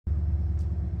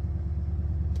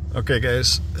Okay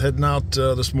guys, heading out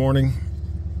this morning.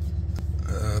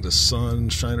 The sun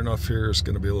shining off here is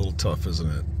going to be a little tough, isn't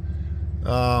it?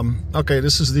 Okay,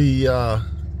 this is the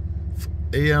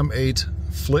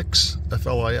am8 flix,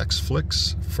 F-L-I-X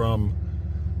flix from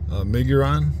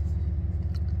Miguron.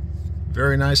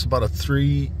 Very nice, about a let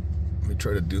me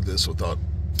try to do this without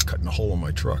cutting a hole in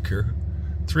my truck here.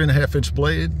 3.5-inch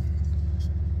blade,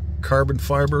 carbon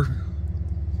fiber,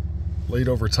 laid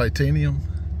over titanium,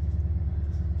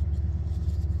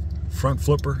 front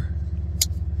flipper,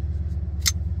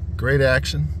 great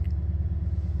action,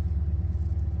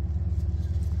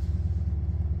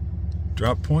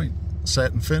 drop point,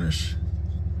 satin finish.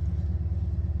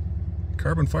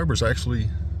 Carbon fiber is actually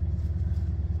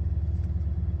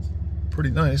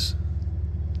pretty nice.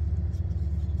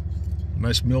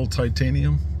 Nice milled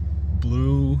titanium,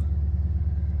 blue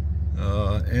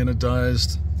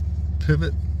anodized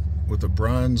pivot with a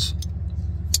bronze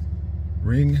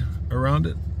ring around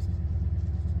it,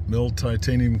 milled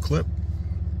titanium clip.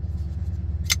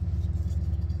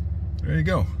 There you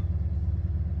go.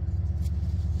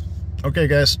 Okay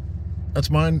guys, that's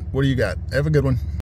mine. What do you got? Have a good one.